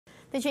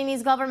The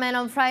Chinese government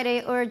on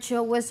Friday urged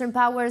Western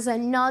powers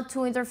not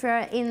to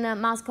interfere in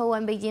Moscow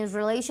and Beijing's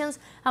relations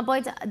and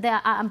point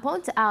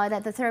out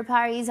that the third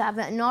parties have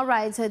no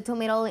right to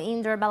meddle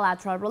in their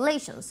bilateral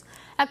relations.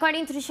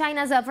 According to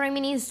China's Foreign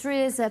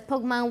Ministry's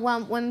spokesman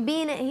Wang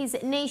Wenbin, his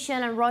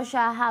nation and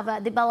Russia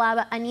have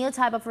developed a new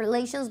type of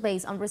relations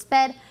based on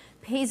respect,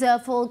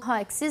 peaceful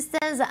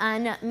coexistence,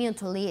 and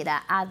mutually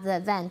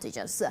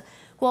advantageous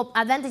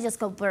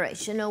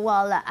cooperation,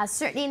 while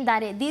asserting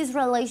that these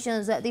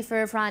relations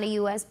differ from the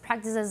U.S.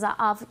 practices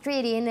of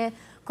creating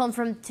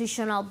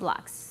confrontational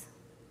blocs.